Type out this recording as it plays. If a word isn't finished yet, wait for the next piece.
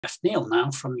Jeff Neal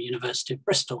now from the University of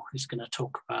Bristol, who's going to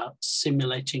talk about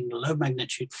simulating low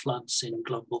magnitude floods in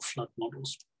global flood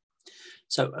models.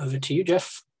 So over to you,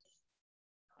 Jeff.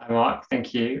 Hi, Mark.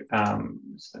 Thank you.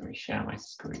 So let me share my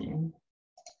screen.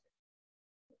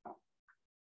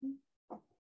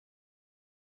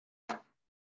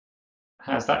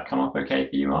 Has that come up okay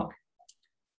for you, Mark?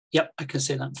 Yep, I can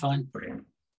see that fine. Brilliant.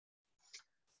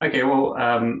 Okay, well,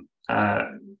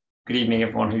 good evening,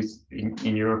 everyone who's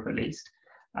in Europe at least.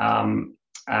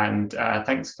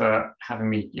 Thanks for having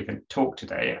me give a talk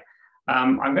today.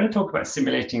 I'm going to talk about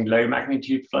simulating low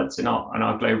magnitude floods in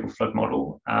our global flood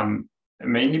model,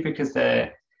 mainly because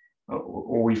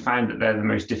we found that they're the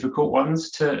most difficult ones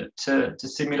to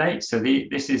simulate. So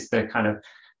this is the kind of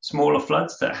smaller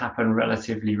floods that happen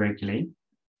relatively regularly.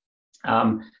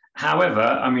 However,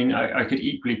 I mean, I could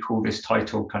equally call this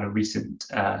title kind of recent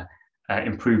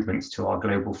improvements to our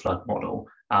global flood model,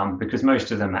 because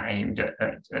most of them are aimed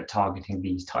at targeting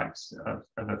these types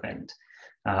of event.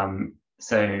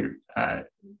 So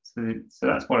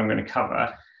that's what I'm going to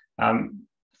cover.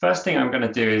 First thing I'm going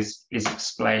to do is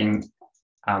explain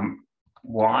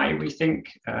why we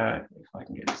think, if I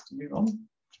can get this to move on.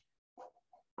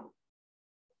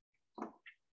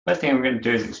 First thing I'm going to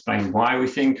do is explain why we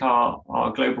think our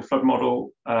global flood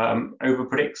model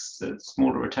overpredicts the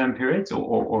smaller return periods,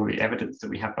 or the evidence that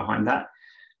we have behind that,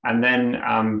 and then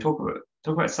talk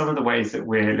about some of the ways that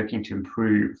we're looking to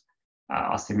improve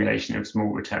our simulation of small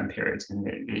return periods and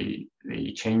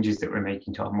the changes that we're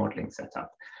making to our modeling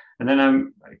setup. And then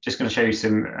I'm just going to show you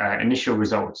some initial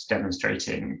results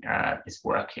demonstrating this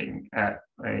working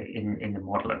in the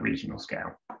model at regional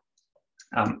scale.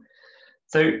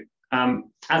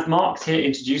 As Mark's here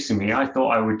introducing me, I thought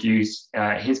I would use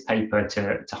his paper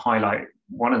to highlight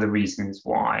one of the reasons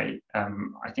why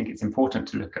I think it's important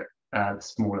to look at the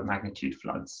smaller magnitude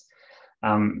floods.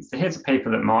 So here's a paper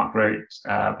that Mark wrote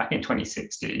back in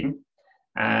 2016,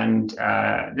 and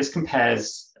this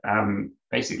compares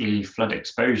basically flood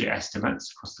exposure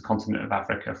estimates across the continent of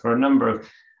Africa for a number of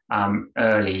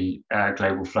early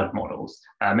global flood models.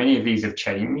 Many of these have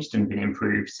changed and been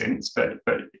improved since, but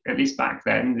at least back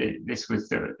then, these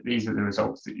are the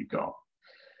results that you got.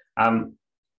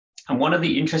 And one of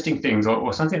the interesting things,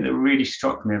 or something that really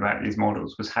struck me about these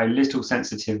models, was how little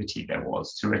sensitivity there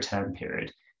was to return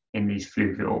period in these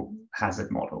fluvial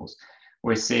hazard models.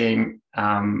 We're seeing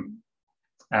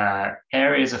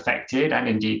areas affected, and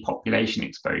indeed population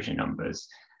exposure numbers,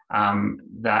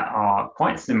 that are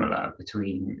quite similar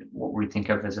between what we think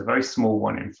of as a very small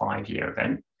 1 in 5 year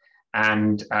event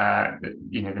and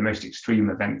the most extreme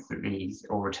events that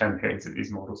or return periods that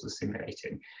these models are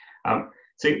simulating.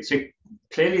 So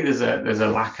clearly there's a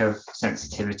lack of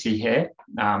sensitivity here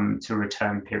to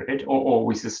return period, or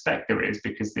we suspect there is,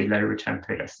 because the low return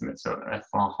period estimates are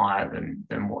far higher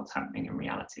than what's happening in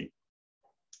reality.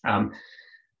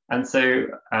 And so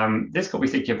this got me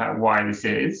thinking about why this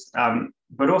is,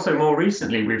 but also more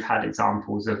recently we've had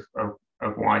examples of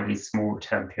why these small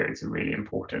return periods are really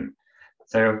important.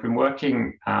 So I've been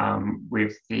working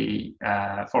with the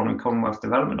Foreign and Commonwealth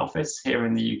Development Office here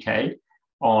in the UK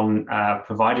on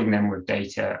providing them with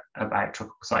data about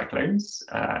tropical cyclones,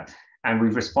 and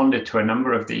we've responded to a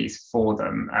number of these for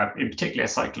them, in particular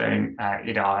cyclone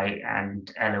Idai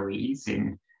and Eloise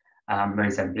in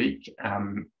Mozambique.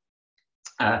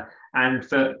 And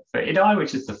for Idai,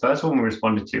 which is the first one we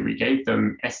responded to, we gave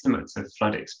them estimates of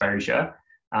flood exposure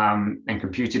and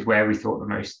computed where we thought the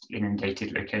most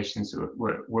inundated locations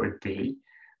would be.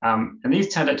 And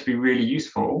these turned out to be really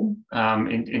useful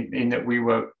in that we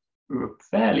were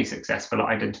fairly successful at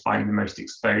identifying the most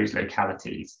exposed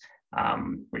localities,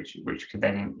 which could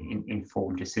then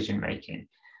inform decision making.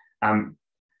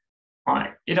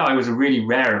 Idai was a really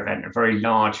rare event, a very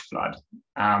large flood.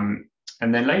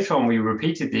 And then later on, we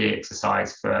repeated the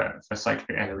exercise for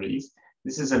Cyclone Eloise.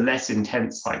 This is a less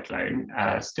intense cyclone,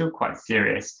 still quite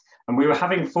serious. And we were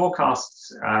having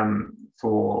forecasts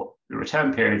for the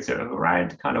return periods of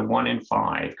around kind of 1 in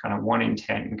 5, kind of 1 in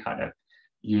 10 kind of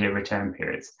year return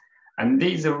periods. And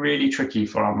these are really tricky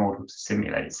for our model to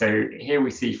simulate. So here we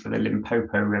see for the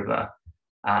Limpopo River,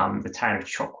 the town of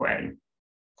Chokwe.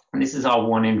 And this is our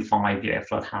 1 in 5 year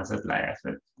flood hazard layer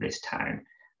for this town.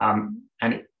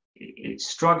 And it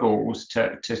struggles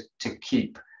to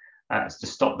keep to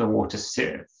stop the water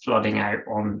flooding out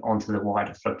onto the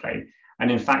wider floodplain.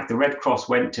 And in fact, the Red Cross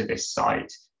went to this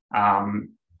site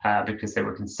because they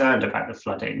were concerned about the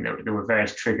flooding. There were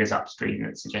various triggers upstream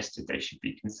that suggested they should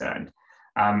be concerned.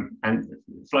 And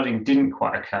flooding didn't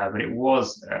quite occur, but it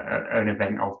was an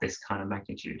event of this kind of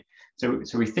magnitude. So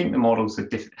we think the models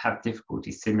have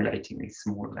difficulty simulating these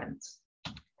small events.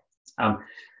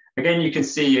 Again, you can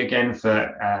see again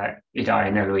for Idai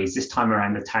and Eloise, this time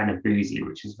around the town of Boozy,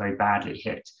 which was very badly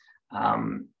hit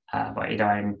by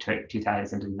Idai in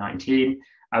 2019.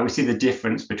 We see the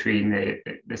difference between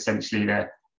essentially the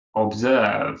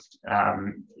observed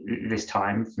this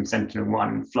time from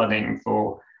Sentinel-1 flooding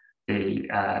for the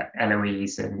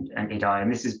Eloise and Idai,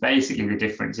 and this is basically the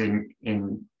difference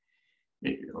in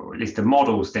or at least the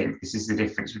models think this is the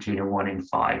difference between a 1 in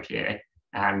 5 year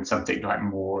and something like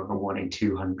more of a 1 in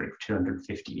 200,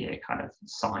 250 year kind of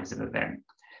size of event.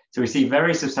 So we see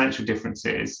very substantial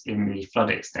differences in the flood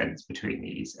extents between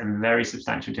these and very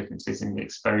substantial differences in the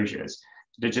exposures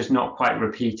that are just not quite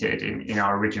repeated in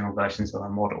our original versions of our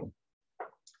model.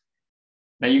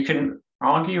 Now you can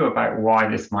argue about why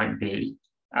this might be.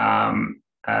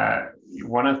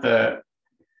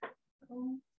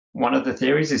 One of the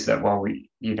theories is that, well, we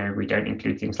don't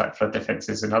include things like flood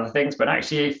defenses and other things, but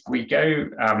actually if we go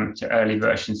to early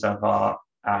versions of our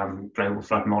global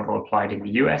flood model applied in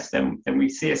the US, then we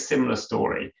see a similar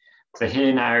story. So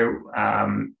here now,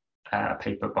 a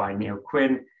paper by Neal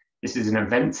Quinn. This is an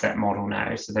event set model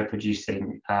now, so they're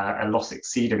producing a loss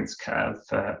exceedance curve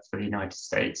for the United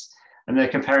States, and they're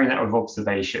comparing that with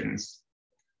observations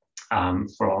from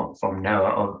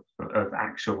NOAA of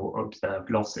actual observed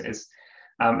losses.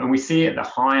 And we see at the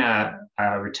higher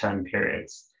return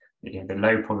periods, the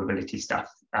low probability stuff,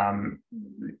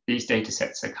 these data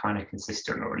sets are kind of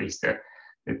consistent, or at least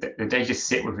the data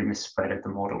sit within the spread of the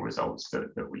model results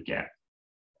that we get.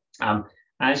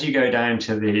 As you go down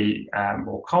to the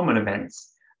more common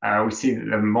events, we see that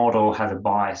the model has a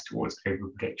bias towards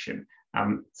overprediction.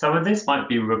 Some of this might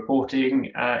be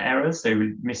reporting errors, so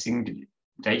missing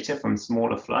data from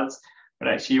smaller floods, but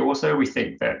actually also we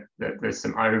think that there's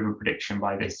some overprediction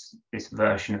by this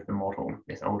version of the model,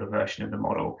 this older version of the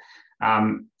model.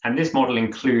 And this model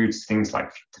includes things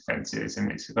like flood defenses,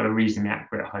 and it's got a reasonably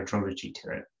accurate hydrology to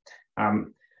it.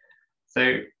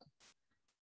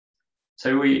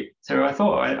 So I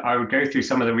thought I would go through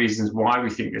some of the reasons why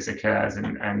we think this occurs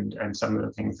and some of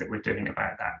the things that we're doing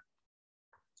about that.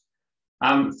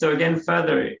 So again,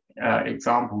 further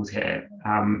examples here.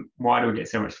 Why do we get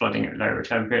so much flooding at low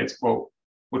return periods? Well,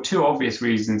 two obvious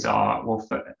reasons are, well,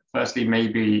 firstly,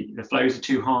 maybe the flows are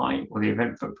too high or the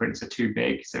event footprints are too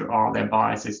big. So are there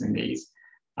biases in these?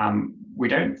 We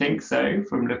don't think so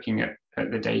from looking at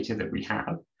the data that we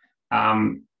have.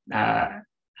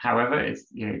 However,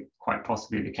 it's quite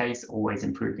possibly the case. Always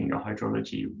improving your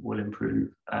hydrology will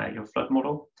improve your flood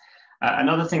model.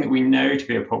 Another thing that we know to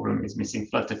be a problem is missing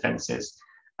flood defenses.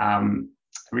 A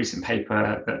recent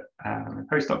paper that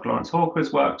postdoc Lawrence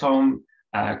Hawker's worked on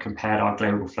compared our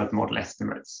global flood model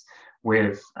estimates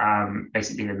with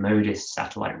basically the MODIS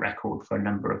satellite record for a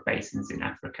number of basins in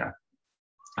Africa.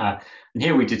 And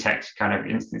here we detect kind of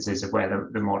instances of where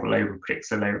the model overpredicts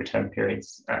the low return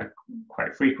periods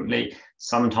quite frequently.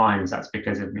 Sometimes that's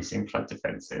because of missing flood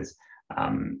defenses,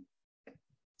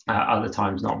 other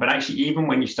times not. But actually, even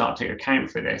when you start to account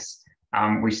for this,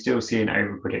 we still see an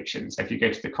overprediction. So if you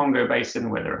go to the Congo Basin,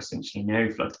 where there are essentially no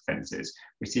flood defenses,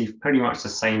 we see pretty much the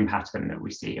same pattern that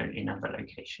we see in other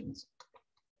locations.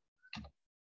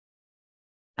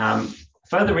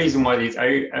 Further reason why these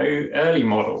early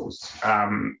models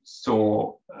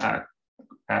saw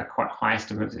quite high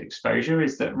estimates of exposure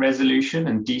is that resolution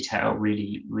and detail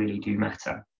really do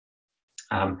matter.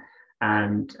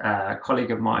 And a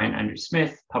colleague of mine, Andrew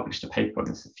Smith, published a paper on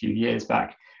this a few years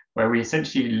back, where we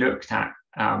essentially looked at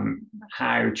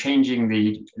how changing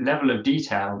the level of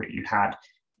detail that you had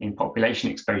in population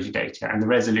exposure data and the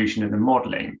resolution of the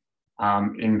modeling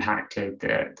impacted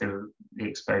the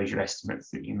exposure estimates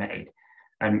that you made.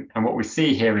 And what we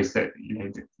see here is that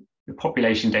the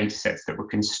population data sets that were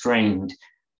constrained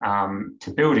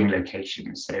to building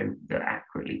locations, so that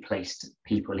accurately placed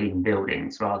people in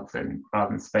buildings rather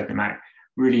than spread them out,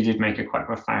 really did make a quite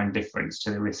profound difference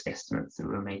to the risk estimates that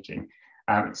we're making.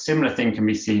 Similar thing can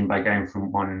be seen by going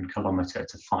from 1 kilometre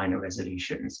to finer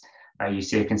resolutions. You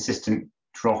see a consistent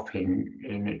drop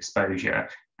in exposure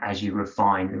as you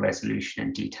refine the resolution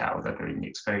and detail that are in the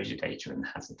exposure data and the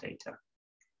hazard data.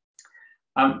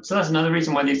 So that's another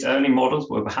reason why these early models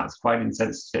were perhaps quite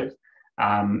insensitive,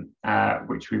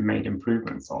 which we've made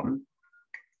improvements on.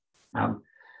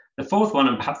 The fourth one,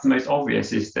 and perhaps the most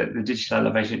obvious, is that the digital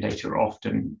elevation data are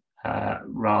often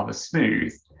rather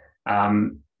smooth,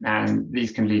 and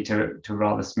these can lead to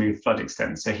rather smooth flood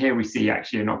extents. So here we see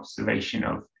actually an observation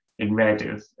in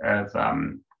red of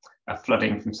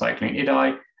flooding from Cyclone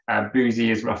Idai. Boozy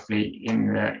is roughly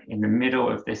in the middle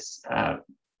of this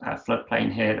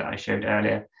floodplain here that I showed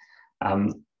earlier.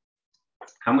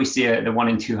 And we see the 1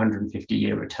 in 250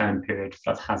 year return period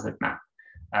flood hazard map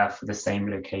for the same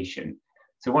location.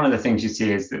 So one of the things you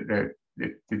see is that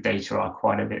the data are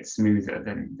quite a bit smoother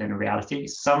than reality.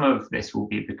 Some of this will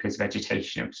be because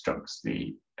vegetation obstructs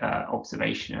the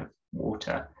observation of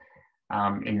water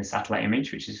in the satellite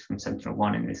image, which is from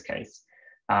Sentinel-1 in this case.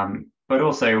 But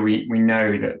also we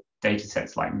know that data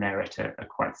sets like Merit are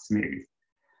quite smooth.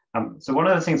 So one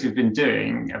of the things we've been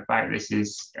doing about this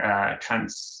is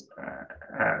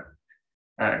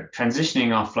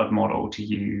transitioning our flood model to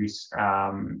use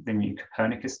the new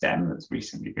Copernicus DEM that's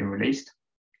recently been released.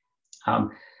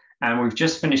 And we've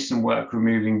just finished some work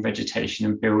removing vegetation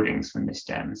and buildings from this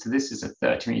DEM. So this is a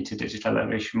 30-meter digital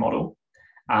elevation model.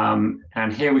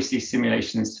 And here we see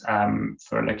simulations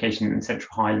for a location in the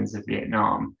Central Highlands of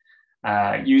Vietnam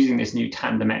using this new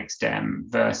TandemX DEM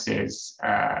versus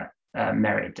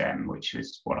Merit DEM, which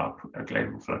was what our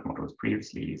global flood model was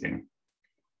previously using.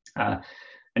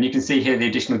 And you can see here the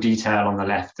additional detail on the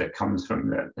left that comes from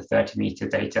the 30-meter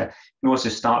data. You can also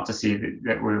start to see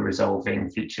that we're resolving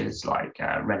features like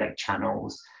relic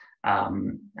channels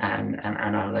and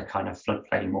other kind of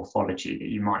floodplain morphology that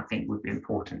you might think would be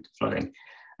important to flooding.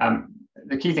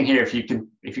 The key thing here, if you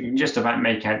can just about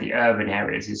make out the urban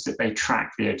areas, is that they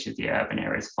track the edge of the urban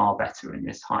areas far better in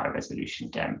this higher resolution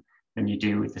DEM than you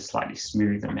do with the slightly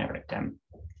smoother Merit DEM.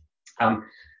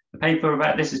 The paper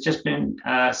about this has just been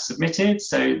submitted,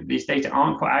 so these data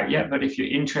aren't quite out yet, but if you're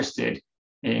interested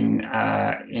in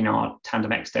our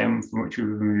TandemX DEM from which we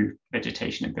remove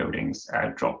vegetation and buildings,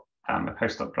 drop a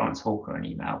postdoc Lawrence Hawker an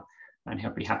email and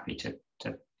he'll be happy to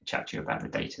chat to you about the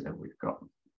data that we've got.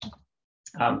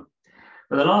 But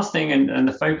the last thing and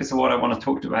the focus of what I want to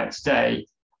talk about today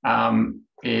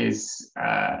is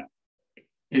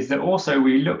that also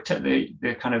we looked at the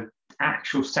kind of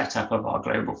actual setup of our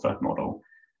global flood model.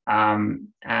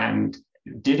 And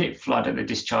did it flood at the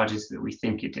discharges that we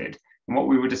think it did? And what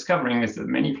we were discovering is that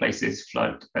many places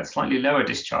flood at slightly lower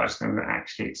discharge than we're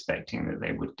actually expecting that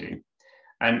they would do.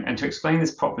 And to explain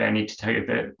this properly, I need to tell you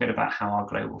a bit about how our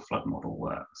global flood model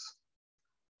works.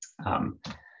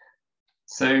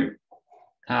 So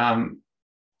our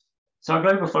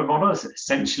global flood model is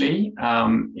essentially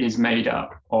is made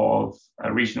up of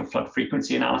a regional flood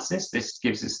frequency analysis. This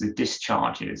gives us the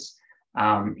discharges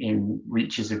in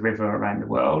reaches of river around the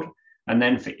world. And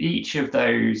then for each of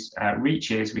those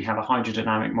reaches, we have a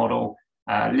hydrodynamic model,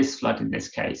 list flood in this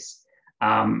case,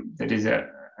 that is a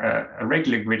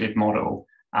regular gridded model,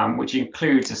 which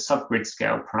includes a subgrid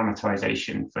scale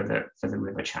parameterization for the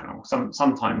river channel.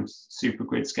 Sometimes super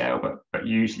grid scale, but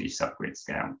usually subgrid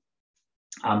scale.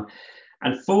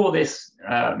 And for this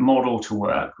model to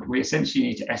work, we essentially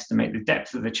need to estimate the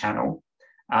depth of the channel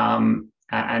and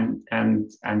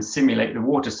simulate the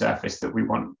water surface that we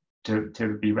want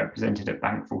to be represented at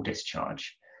bankful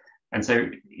discharge. And so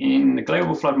in the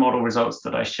global flood model results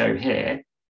that I show here,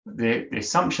 the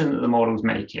assumption that the model is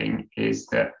making is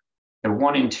that the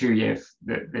 1 in 2 year,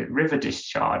 the river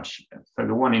discharge for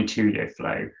the 1 in 2 year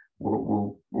flow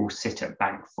will sit at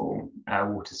bankful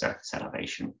water surface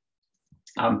elevation.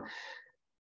 And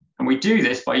we do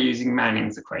this by using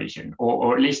Manning's equation,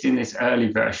 or at least in this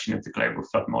early version of the global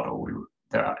flood model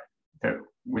that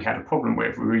we had a problem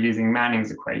with. We were using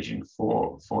Manning's equation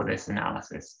for this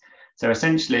analysis. So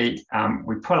essentially,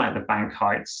 we pull out the bank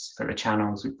heights for the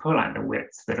channels, we pull out the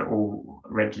widths that are all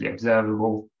readily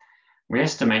observable. We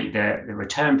estimate the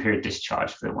return period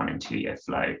discharge for the 1 in 2 year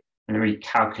flow, and then we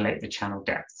calculate the channel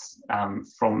depths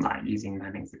from that using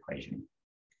Manning's equation.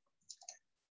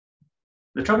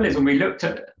 The trouble is, when we looked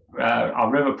at our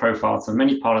river profiles of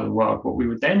many parts of the world, what we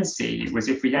would then see was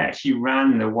if we actually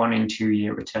ran the 1 in 2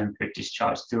 year return period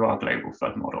discharge through our global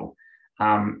flood model,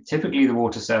 typically the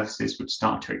water surfaces would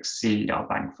start to exceed our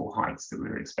bankful heights that we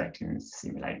were expecting to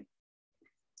simulate.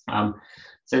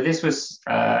 So this was,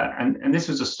 and this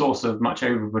was a source of much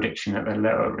over prediction at the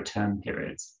lower return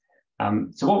periods.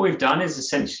 So what we've done is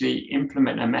essentially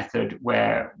implement a method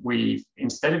where we've,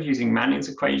 instead of using Manning's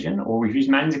equation, or we've used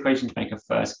Manning's equation to make a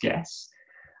first guess,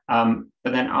 but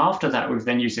then after that, we've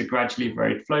then used a gradually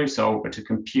varied flow solver to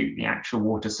compute the actual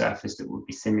water surface that would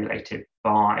be simulated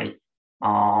by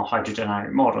our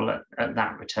hydrodynamic model at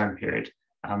that return period,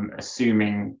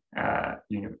 assuming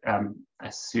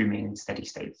assuming steady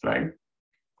state flow.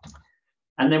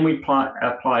 And then we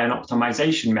apply an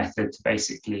optimization method to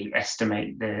basically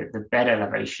estimate the bed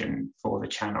elevation for the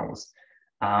channels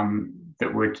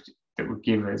that would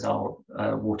give us our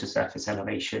water surface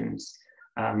elevations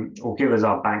or give us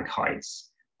our bank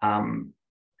heights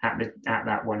at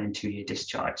that 1 in 2 year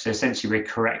discharge. So essentially, we're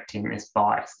correcting this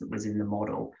bias that was in the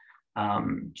model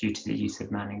due to the use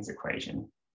of Manning's equation.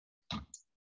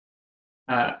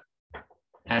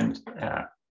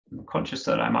 I'm conscious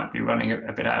that I might be running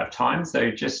a bit out of time, so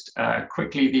just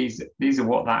quickly, these are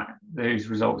what those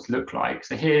results look like.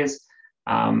 So here's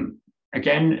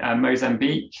again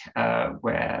Mozambique,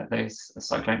 where those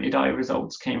Cyclone Idai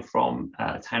results came from,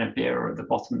 town of Beira at the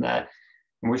bottom there.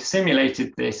 And we've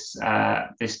simulated this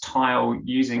this tile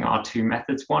using our two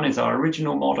methods. One is our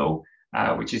original model,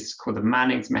 which is called the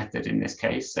Manning's method in this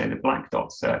case. So the black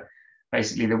dots are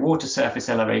basically the water surface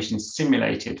elevation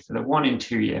simulated for the 1 in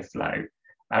 2 year flow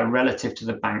relative to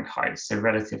the bank height, so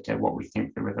relative to what we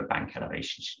think the river bank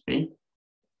elevation should be.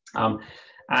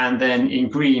 And then in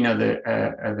green are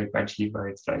the gradually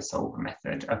varied flow solver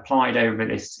method applied over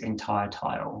this entire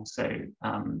tile, so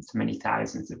to many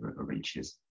thousands of river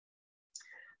reaches.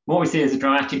 What we see is a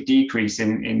dramatic decrease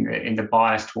in the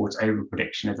bias towards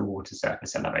over-prediction of the water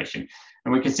surface elevation.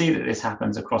 And we can see that this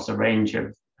happens across a range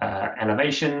of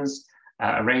elevations,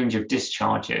 a range of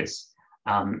discharges,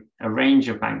 a range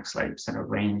of bank slopes, and a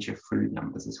range of fluid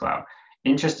numbers as well.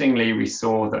 Interestingly, we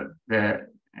saw that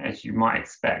as you might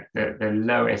expect, the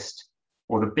lowest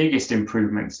or the biggest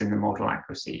improvements in the model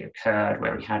accuracy occurred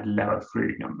where we had lower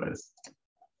fluid numbers.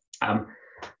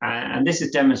 And this is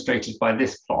demonstrated by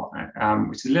this plot,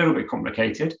 which is a little bit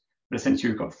complicated, but essentially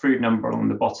we've got fluid number on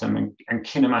the bottom and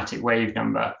kinematic wave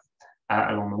number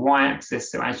along the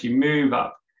y-axis. So as you move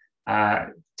up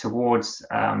towards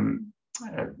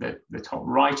the top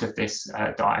right of this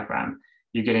diagram,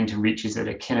 you get into reaches that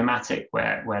are kinematic,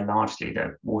 where largely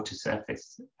the water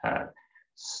surface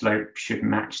slope should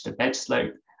match the bed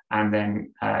slope, and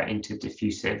then into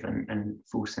diffusive and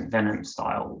full St. Venom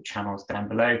style channels down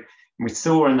below. And we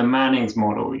saw in the Manning's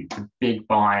model the big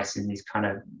bias in these kind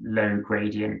of low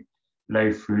gradient,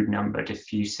 low fluid number,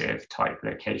 diffusive type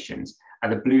locations.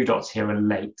 And the blue dots here are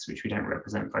lakes, which we don't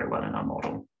represent very well in our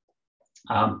model.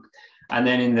 And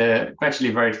then in the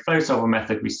gradually varied flow solver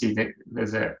method, we see that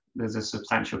there's a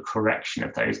substantial correction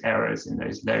of those errors in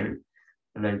those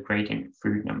low gradient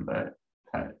fluid number,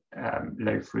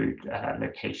 low fluid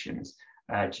locations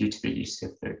due to the use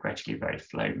of the gradually varied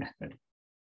flow method.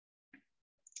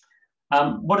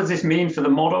 What does this mean for the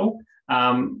model?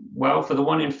 Well, for the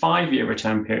 1 in 5 year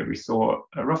return period, we saw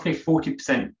a roughly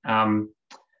 40%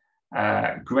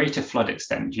 greater flood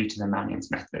extent due to the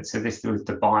Manning's method. So this was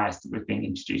the bias that was being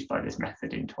introduced by this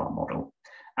method into our model.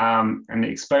 And the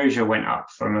exposure went up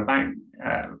from about,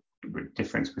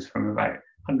 difference was from about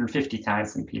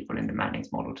 150,000 people in the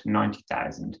Manning's model to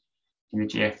 90,000 in the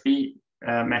GFV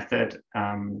method.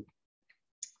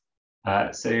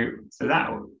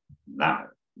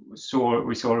 So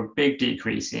we saw a big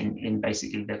decrease in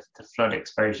basically the flood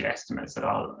exposure estimates at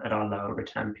our lower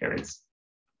return periods.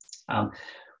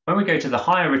 When we go to the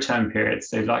higher return periods,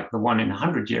 so like the 1 in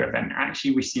 100 year event,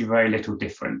 actually we see very little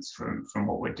difference from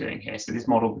what we're doing here. So this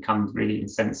model becomes really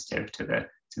insensitive to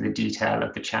the detail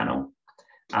of the channel.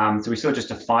 So we saw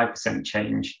just a 5%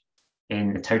 change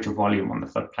in the total volume on the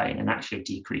floodplain and actually a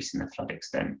decrease in the flood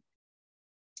extent.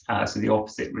 So the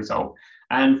opposite result,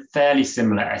 and fairly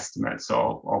similar estimates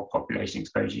of population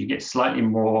exposure. You get slightly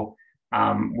more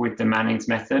with the Manning's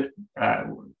method,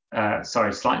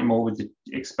 slightly more with the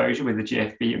exposure with the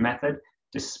GFB method,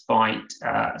 despite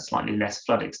slightly less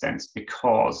flood extents,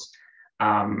 because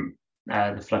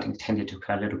the flooding tended to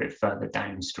occur a little bit further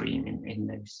downstream in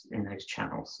those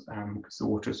channels, because the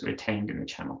water was retained in the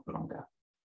channel for longer.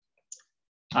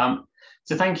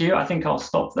 So thank you. I think I'll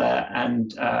stop there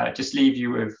and just leave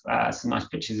you with some nice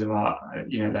pictures of our,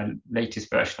 the latest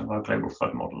version of our global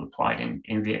flood model applied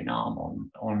in Vietnam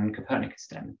on Copernicus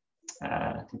STEM.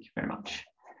 Thank you very much.